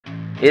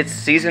It's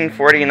season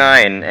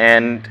 49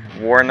 and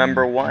war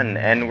number 1,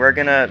 and we're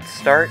gonna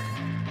start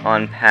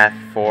on path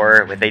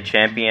 4 with a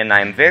champion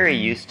I'm very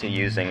used to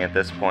using at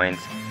this point,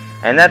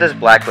 and that is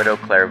Black Widow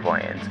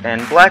Clairvoyant.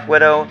 And Black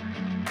Widow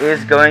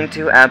is going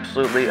to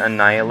absolutely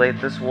annihilate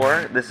this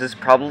war. This is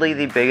probably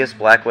the biggest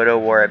Black Widow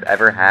war I've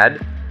ever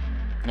had,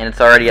 and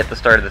it's already at the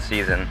start of the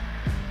season.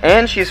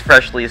 And she's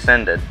freshly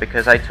ascended,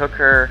 because I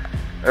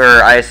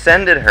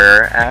ascended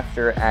her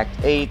after Act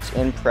 8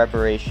 in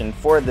preparation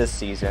for this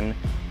season.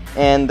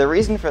 And the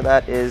reason for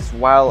that is,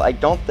 while I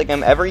don't think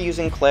I'm ever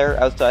using Claire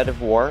outside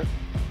of war,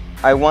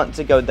 I want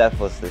to go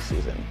Deathless this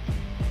season.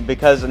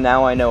 Because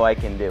now I know I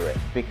can do it.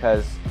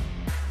 Because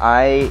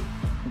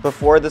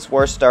before this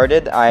war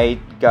started, I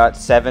got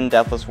 7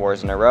 Deathless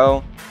wars in a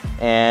row,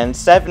 and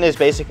 7 is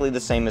basically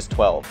the same as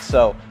 12.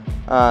 So,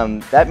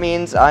 that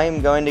means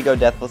I'm going to go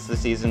Deathless this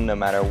season no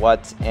matter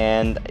what,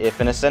 and if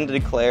an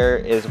Ascended Claire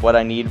is what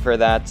I need for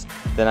that,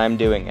 then I'm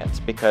doing it,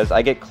 because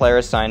I get Claire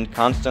assigned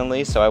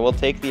constantly, so I will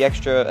take the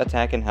extra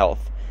attack and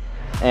health.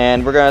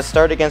 And we're going to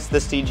start against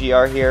this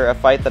CGR here, a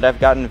fight that I've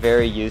gotten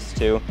very used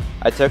to.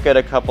 I took it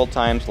a couple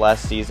times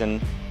last season,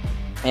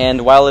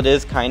 and while it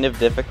is kind of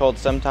difficult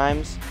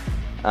sometimes,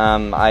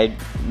 I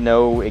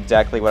know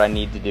exactly what I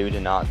need to do to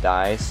not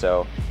die,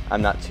 so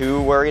I'm not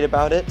too worried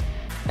about it.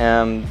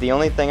 The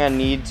only thing I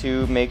need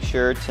to make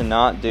sure to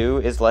not do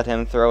is let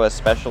him throw a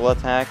special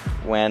attack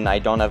when I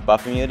don't have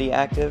buff immunity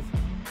active,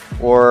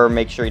 or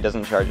make sure he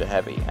doesn't charge a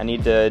heavy. I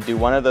need to do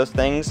one of those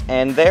things,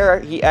 and there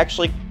he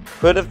actually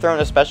could have thrown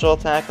a special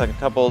attack like a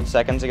couple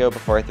seconds ago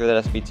before I threw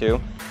that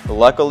SP2. But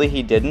luckily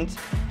he didn't.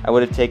 I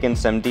would have taken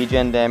some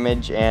degen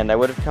damage, and I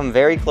would have come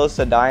very close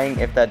to dying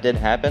if that did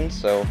happen,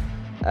 so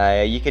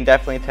you can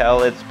definitely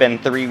tell it's been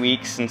 3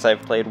 weeks since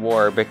I've played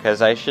War,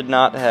 because I should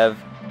not have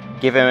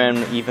given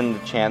him even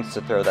the chance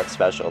to throw that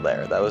special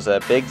there. That was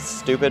a big,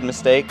 stupid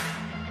mistake.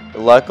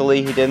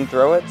 Luckily, he didn't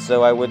throw it,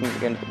 so I wasn't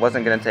going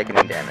to take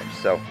any damage.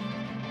 So,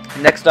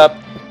 next up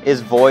is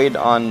Void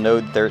on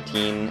Node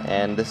 13,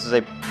 and this is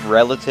a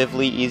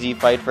relatively easy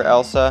fight for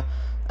Elsa,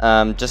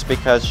 just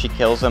because she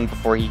kills him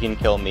before he can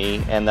kill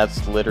me, and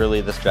that's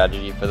literally the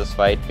strategy for this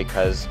fight,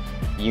 because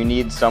you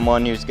need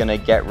someone who's going to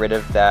get rid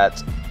of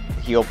that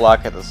heal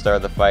block at the start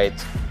of the fight,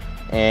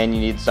 and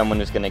you need someone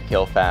who's going to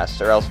kill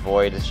fast, or else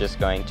Void is just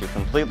going to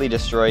completely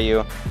destroy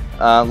you.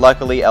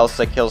 Luckily,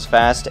 Elsa kills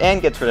fast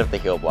and gets rid of the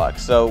heal block,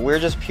 so we're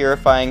just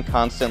purifying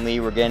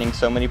constantly, we're gaining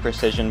so many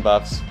precision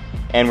buffs,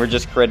 and we're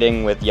just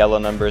critting with yellow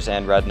numbers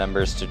and red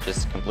numbers to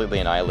just completely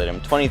annihilate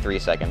him.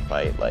 23-second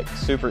fight, like,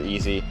 super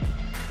easy.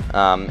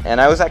 And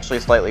I was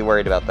actually slightly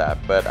worried about that,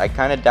 but I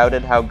kind of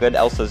doubted how good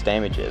Elsa's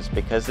damage is,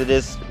 because it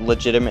is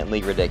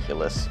legitimately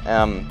ridiculous.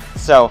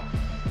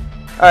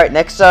 Alright,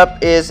 next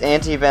up is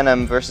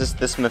Anti-Venom versus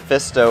this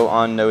Mephisto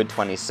on Node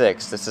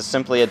 26. This is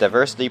simply a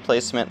diversity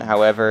placement,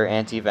 however,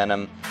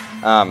 Anti-Venom,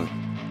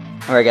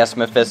 or I guess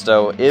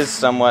Mephisto, is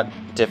somewhat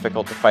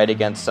difficult to fight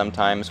against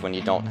sometimes when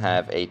you don't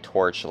have a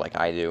torch like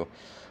I do.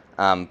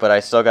 But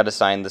I still got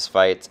assigned this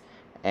fight,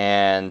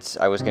 and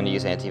I was going to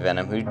use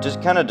Anti-Venom, who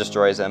just kind of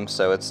destroys him,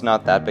 so it's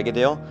not that big a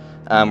deal.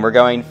 We're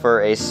going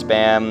for a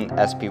spam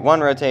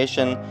SP1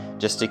 rotation,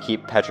 just to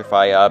keep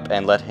Petrify up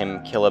and let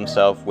him kill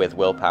himself with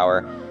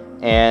willpower.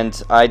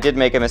 And I did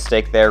make a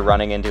mistake there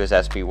running into his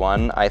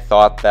SP1. I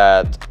thought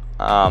that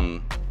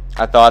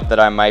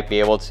I might be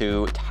able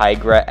to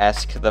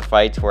Tigra-esque the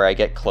fight where I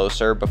get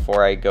closer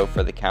before I go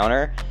for the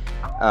counter.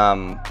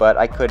 But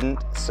I couldn't,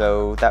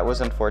 so that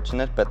was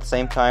unfortunate, but at the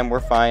same time,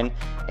 we're fine.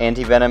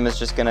 Anti-Venom is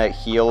just going to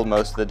heal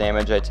most of the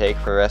damage I take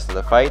for the rest of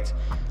the fight.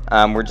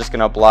 We're just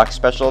going to block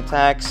special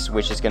attacks,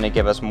 which is going to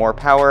give us more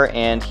power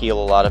and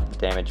heal a lot of the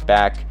damage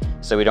back,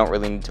 so we don't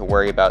really need to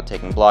worry about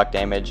taking block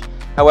damage.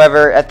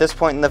 However, at this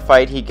point in the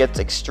fight, he gets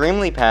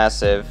extremely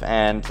passive,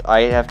 and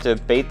I have to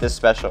bait this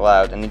special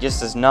out, and he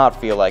just does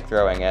not feel like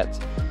throwing it.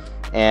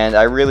 And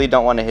I really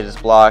don't want to hit his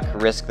block,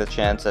 risk the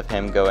chance of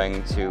him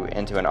going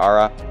into an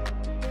aura.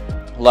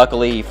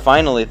 Luckily, he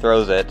finally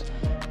throws it,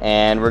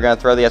 and we're going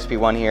to throw the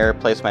SP1 here,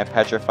 place my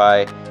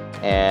Petrify,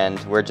 and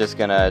we're just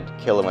going to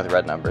kill him with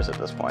red numbers at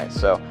this point.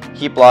 So,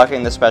 keep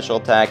blocking the special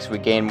attacks, we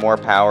gain more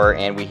power,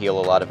 and we heal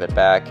a lot of it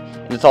back.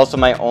 And it's also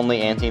my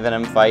only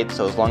Anti-Venom fight,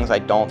 so as long as I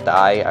don't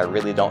die, I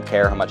really don't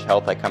care how much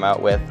health I come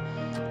out with.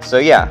 So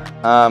yeah,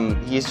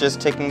 he's just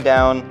ticking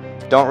down.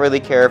 Don't really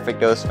care if it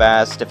goes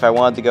fast. If I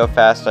wanted to go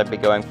fast, I'd be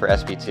going for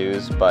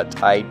SP2s,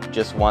 but I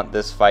just want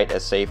this fight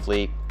as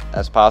safely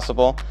as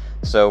possible,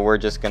 so we're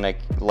just going to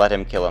let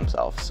him kill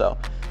himself. So,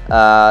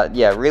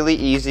 yeah, really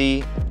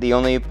easy. The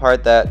only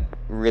part that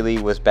really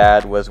was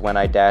bad was when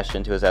I dashed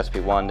into his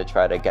SP1 to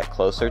try to get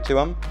closer to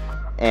him,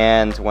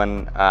 and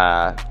when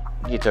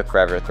he took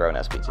forever to throw an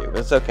SP2, but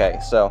it's okay.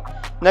 So,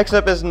 next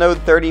up is Node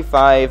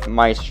 35,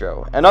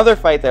 Maestro. Another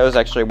fight that I was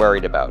actually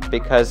worried about,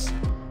 because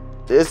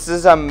this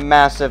is a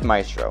massive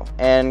Maestro,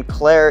 and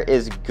Claire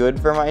is good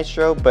for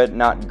Maestro, but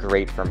not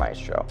great for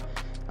Maestro.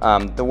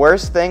 The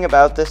worst thing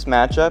about this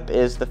matchup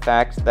is the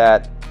fact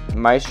that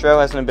Maestro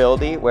has an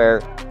ability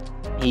where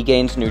he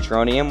gains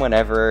Neutronium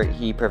whenever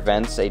he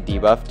prevents a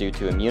debuff due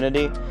to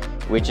immunity,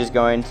 which is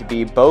going to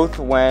be both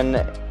when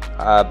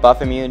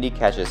buff immunity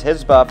catches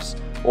his buffs,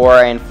 or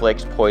I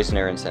inflict poison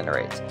or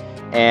incinerate.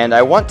 And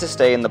I want to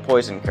stay in the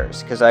poison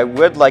curse, because I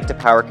would like to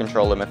power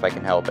control him if I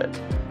can help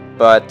it.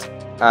 But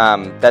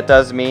that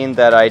does mean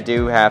that I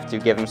do have to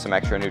give him some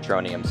extra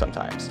neutronium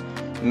sometimes.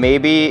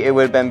 Maybe it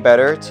would have been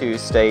better to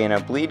stay in a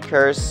bleed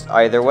curse.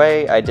 Either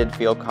way, I did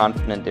feel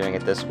confident doing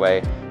it this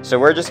way. So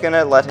we're just going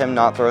to let him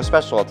not throw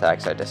special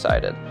attacks, I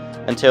decided.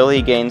 Until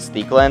he gains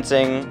the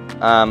glancing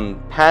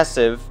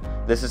passive,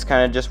 this is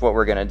kind of just what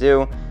we're going to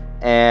do.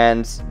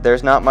 And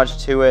there's not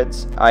much to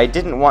it. I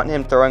didn't want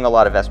him throwing a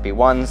lot of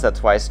SP1s,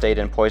 that's why I stayed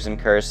in Poison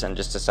Curse and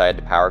just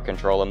decided to power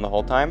control him the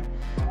whole time.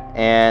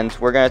 And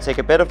we're going to take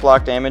a bit of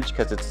block damage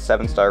because it's a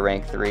 7-star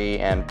rank 3,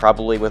 and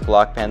probably with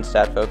block pen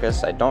stat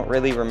focus. I don't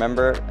really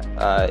remember,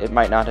 it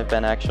might not have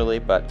been actually,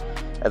 but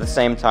at the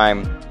same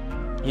time,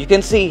 you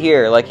can see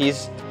here, like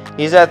he's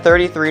at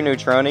 33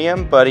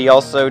 neutronium, but he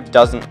also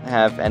doesn't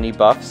have any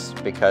buffs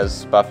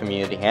because buff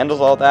immunity handles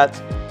all that.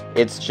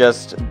 It's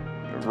just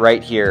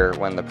right here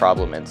when the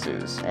problem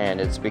ensues, and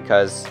it's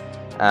because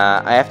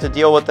I have to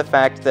deal with the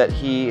fact that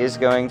he is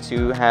going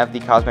to have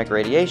the cosmic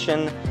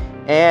radiation,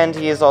 and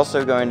he is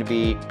also going to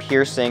be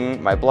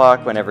piercing my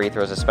block whenever he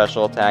throws a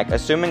special attack,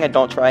 assuming I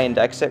don't try and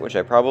dex it, which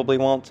I probably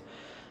won't.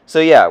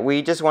 So yeah,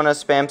 we just want to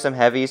spam some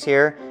heavies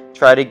here,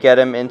 try to get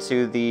him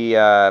into the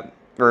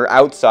or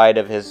outside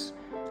of his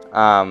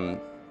I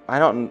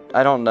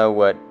don't know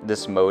what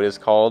this mode is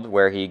called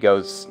where he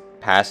goes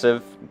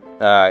passive.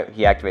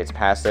 He activates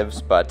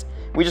passives, but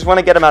we just want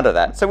to get him out of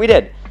that. So we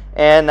did,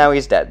 and now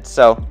he's dead.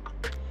 So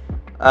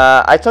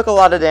I took a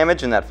lot of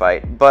damage in that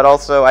fight, but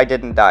also I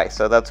didn't die,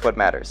 so that's what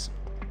matters.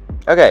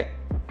 Okay,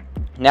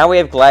 now we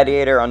have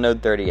Gladiator on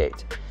node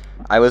 38.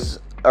 I was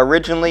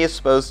originally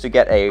supposed to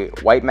get a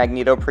White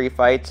Magneto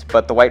pre-fight,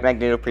 but the White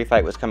Magneto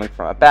pre-fight was coming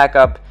from a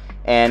backup,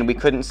 and we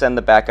couldn't send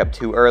the backup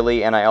too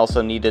early, and I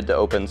also needed to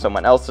open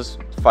someone else's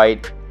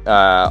fight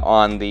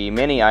on the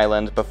mini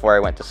island before I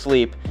went to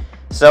sleep.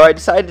 So I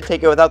decided to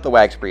take it without the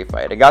Wags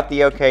pre-fight. I got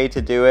the okay to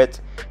do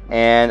it,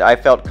 and I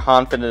felt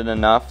confident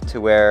enough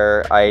to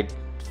where I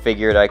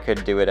figured I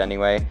could do it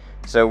anyway.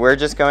 So we're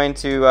just going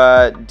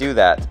to do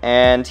that.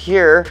 And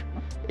here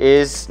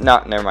is,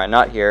 never mind,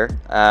 not here.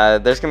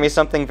 There's going to be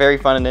something very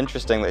fun and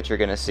interesting that you're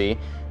going to see.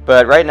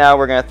 But right now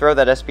we're going to throw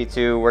that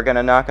SP2, we're going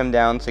to knock him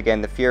down to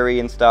gain the Fury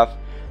and stuff.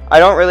 I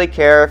don't really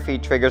care if he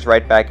triggers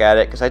right back at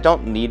it, because I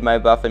don't need my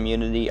buff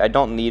immunity, I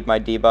don't need my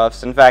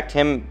debuffs. In fact,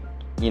 him,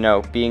 you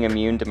know, being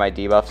immune to my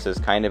debuffs is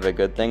kind of a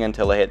good thing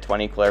until I hit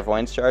 20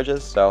 clairvoyance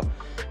charges, so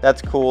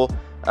that's cool.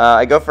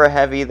 I go for a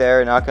heavy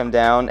there, knock him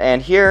down,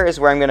 and here is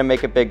where I'm going to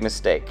make a big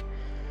mistake.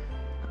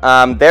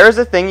 There is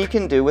a thing you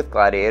can do with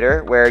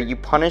Gladiator where you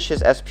punish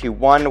his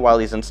SP1 while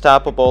he's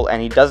unstoppable,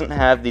 and he doesn't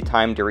have the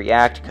time to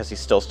react because he's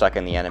still stuck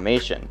in the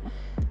animation.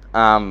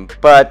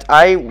 But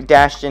I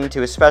dashed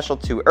into his special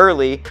too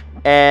early,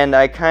 and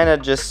I kind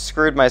of just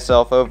screwed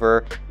myself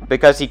over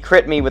because he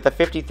crit me with a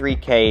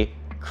 53k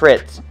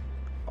crit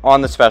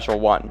on the special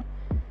 1.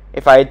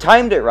 If I had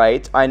timed it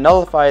right, I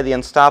nullify the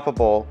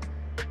unstoppable,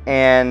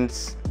 and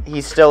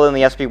he's still in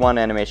the SP1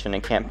 animation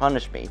and can't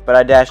punish me. But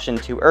I dashed in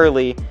too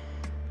early,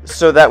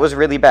 so that was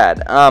really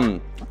bad.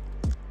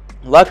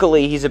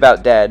 Luckily, he's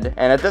about dead,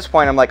 and at this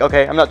point I'm like,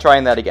 okay, I'm not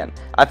trying that again.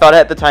 I thought I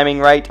had the timing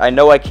right. I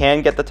know I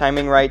can get the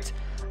timing right,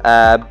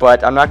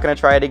 but I'm not going to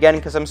try it again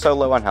because I'm so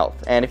low on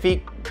health. And if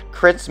he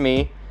crits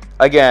me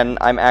again,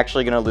 I'm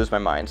actually going to lose my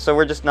mind. So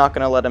we're just not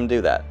going to let him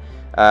do that.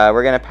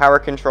 We're going to power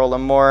control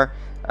him more.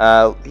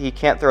 He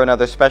can't throw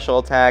another special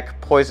attack.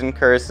 Poison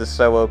Curse is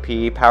so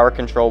OP. Power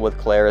control with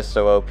Claire is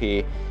so OP.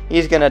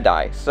 He's going to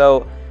die.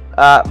 So,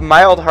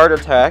 mild heart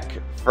attack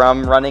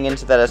from running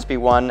into that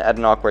SP1 at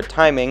an awkward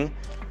timing.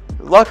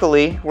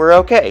 Luckily, we're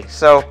okay.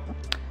 So,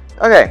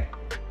 okay.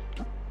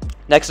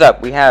 Next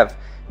up, we have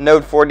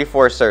Node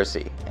 44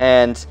 Sersi.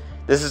 And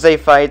this is a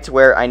fight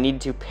where I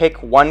need to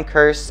pick one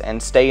curse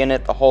and stay in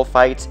it the whole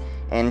fight,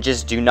 and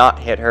just do not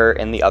hit her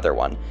in the other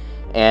one.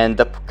 And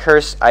the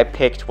curse I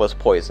picked was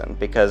poison,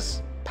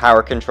 because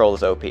power control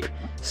is OP.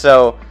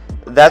 So,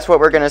 that's what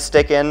we're going to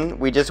stick in.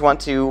 We just want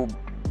to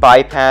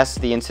bypass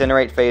the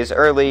incinerate phase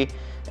early,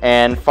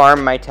 and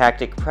farm my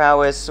tactic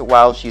prowess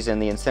while she's in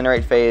the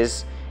incinerate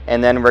phase,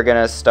 and then we're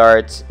going to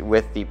start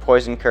with the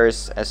poison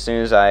curse as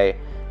soon as I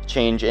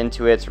change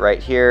into it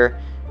right here.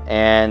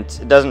 And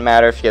it doesn't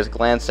matter if she has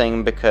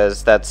glancing,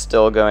 because that's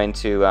still going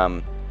to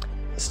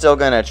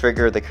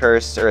trigger the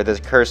curse, or the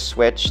curse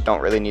switch.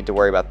 Don't really need to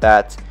worry about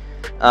that.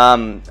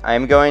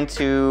 I'm going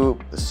to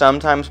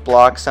sometimes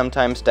block,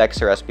 sometimes dex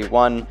her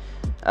SP1.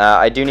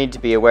 I do need to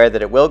be aware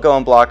that it will go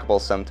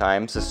unblockable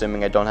sometimes,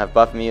 assuming I don't have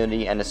buff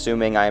immunity and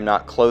assuming I am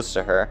not close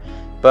to her.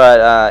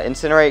 But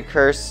incinerate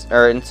curse,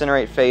 or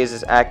incinerate phase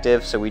is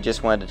active, so we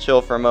just wanted to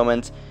chill for a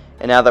moment.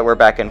 And now that we're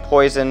back in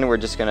poison, we're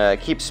just gonna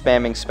keep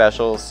spamming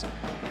specials,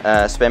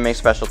 spamming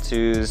special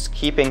 2s,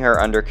 keeping her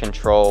under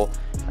control.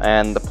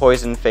 And the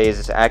poison phase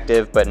is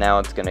active, but now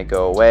it's gonna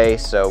go away.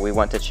 So we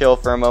want to chill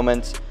for a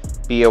moment,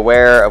 be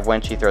aware of when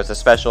she throws a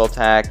special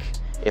attack,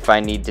 if I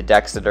need to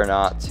dex it or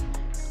not.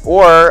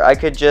 Or I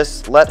could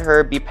just let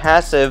her be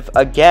passive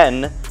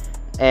again,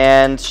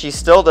 and she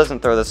still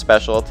doesn't throw the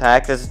special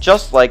attack. It's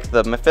just like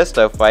the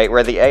Mephisto fight,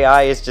 where the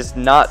AI is just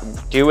not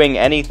doing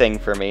anything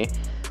for me.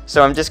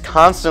 So I'm just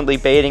constantly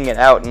baiting it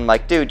out, and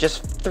like, dude,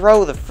 just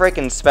throw the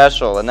frickin'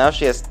 special. And now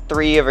she has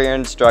 3 of her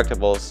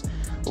indestructibles.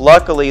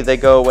 Luckily, they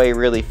go away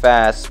really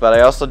fast, but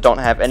I also don't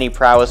have any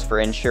prowess for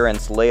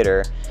insurance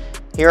later.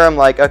 Here I'm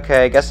like,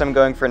 okay, I guess I'm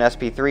going for an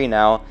SP3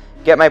 now.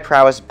 Get my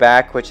prowess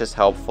back, which is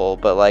helpful,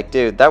 but like,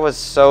 dude, that was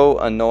so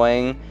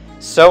annoying,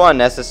 so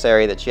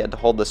unnecessary that she had to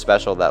hold the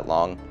special that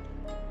long.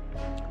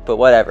 But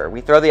whatever, we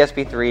throw the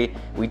SP3,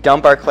 we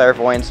dump our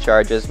clairvoyance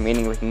charges,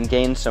 meaning we can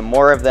gain some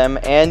more of them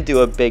and do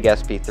a big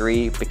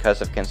SP3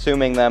 because of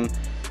consuming them.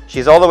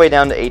 She's all the way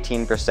down to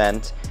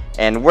 18%.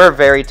 And we're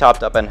very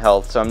topped up in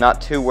health, so I'm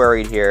not too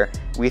worried here.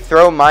 We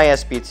throw my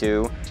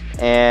SP2,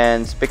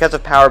 and because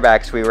of power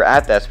backs, we were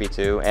at the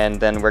SP2, and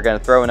then we're going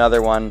to throw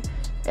another one.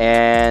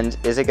 And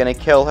is it going to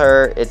kill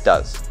her? It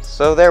does.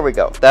 So there we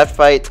go. That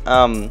fight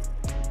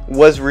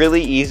was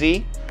really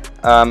easy.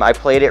 I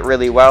played it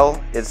really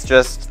well. It's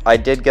just, I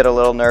did get a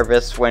little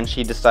nervous when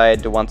she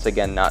decided to once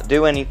again not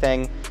do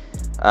anything.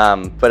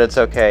 But it's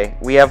okay.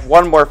 We have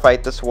one more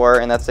fight this war,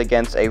 and that's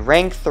against a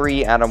rank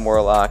 3 Adam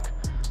Warlock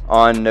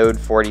on node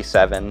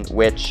 47,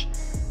 which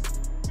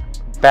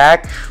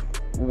back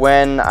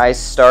when I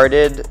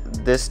started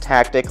this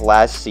tactic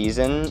last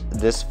season,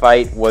 this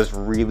fight was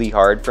really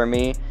hard for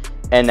me,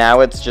 and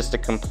now it's just a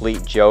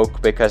complete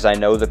joke because I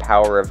know the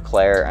power of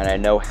Claire and I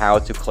know how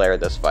to Claire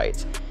this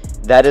fight.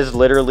 That is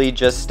literally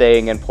just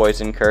staying in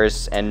Poison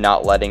Curse and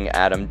not letting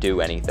Adam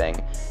do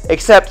anything.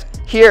 Except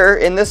here,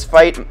 in this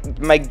fight,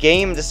 my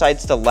game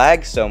decides to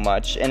lag so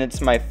much, and it's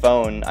my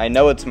phone. I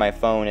know it's my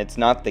phone, it's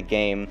not the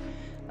game.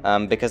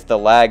 Because the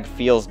lag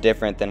feels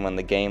different than when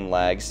the game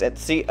lags.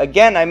 See,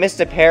 again, I missed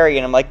a parry,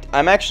 and I'm like,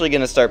 I'm actually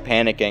going to start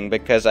panicking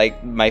because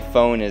my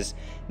phone is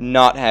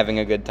not having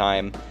a good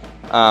time.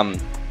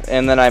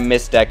 And then I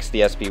misdex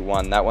the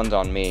SB1. That one's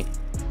on me.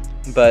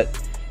 But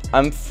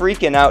I'm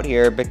freaking out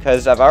here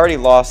because I've already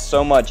lost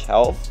so much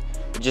health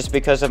just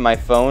because of my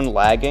phone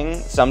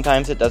lagging.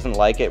 Sometimes it doesn't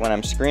like it when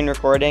I'm screen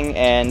recording,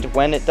 and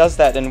when it does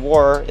that in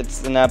war,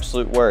 it's an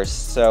absolute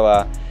worst.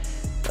 So,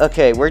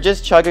 okay, we're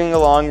just chugging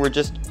along. We're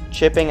just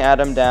chipping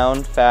Adam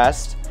down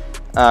fast,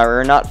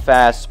 or not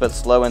fast, but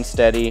slow and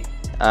steady.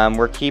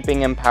 We're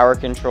keeping him power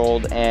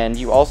controlled, and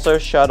you also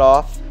shut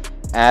off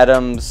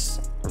Adam's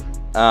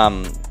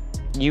power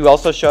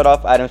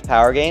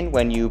gain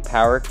when you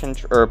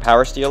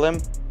power steal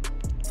him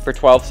for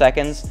 12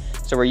 seconds.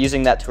 So we're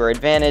using that to our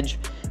advantage.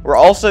 We're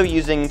also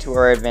using to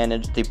our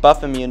advantage the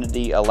buff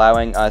immunity,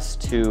 allowing us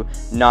to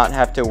not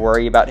have to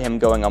worry about him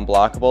going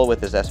unblockable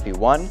with his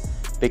SP1.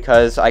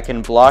 Because I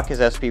can block his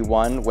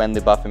SP1 when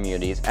the buff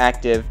immunity is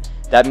active.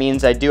 That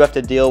means I do have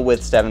to deal with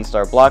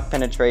 7-star block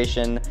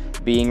penetration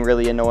being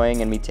really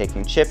annoying and me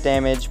taking chip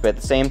damage, but at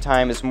the same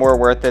time it's more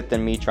worth it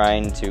than me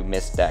trying to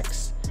miss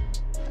dex.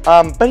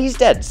 But he's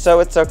dead, so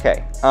it's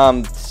okay.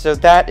 So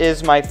that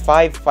is my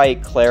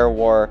 5-fight Claire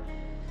war.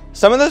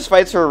 Some of those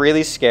fights were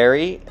really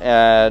scary,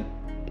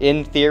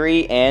 in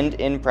theory and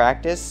in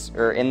practice,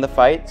 or in the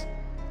fight,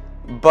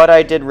 but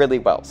I did really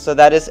well. So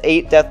that is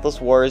 8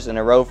 Deathless Wars in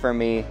a row for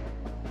me.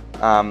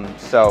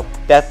 So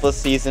Deathless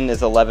Season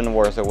is 11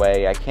 wars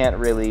away. I can't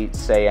really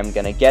say I'm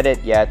gonna get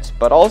it yet,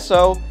 but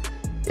also,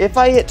 if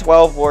I hit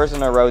 12 wars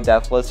in a row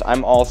Deathless,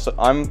 I'm almost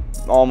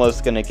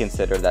gonna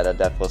consider that a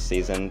Deathless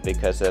Season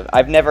because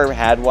I've never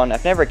had one,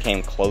 I've never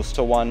came close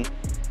to one,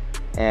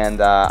 and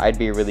I'd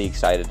be really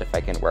excited if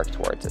I can work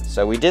towards it.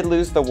 So we did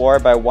lose the war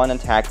by 1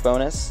 attack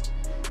bonus,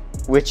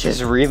 which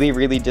is really,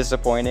 really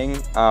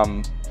disappointing,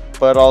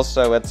 but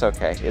also it's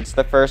okay. It's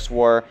the first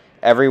war,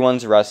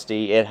 everyone's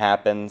rusty, it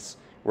happens.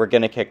 We're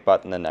going to kick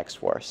butt in the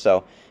next war.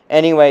 So,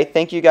 anyway,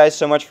 thank you guys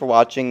so much for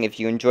watching.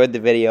 If you enjoyed the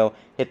video,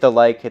 hit the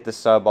like, hit the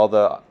sub, all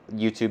the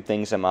YouTube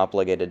things I'm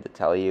obligated to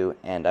tell you.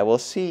 And I will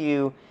see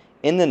you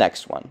in the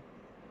next one.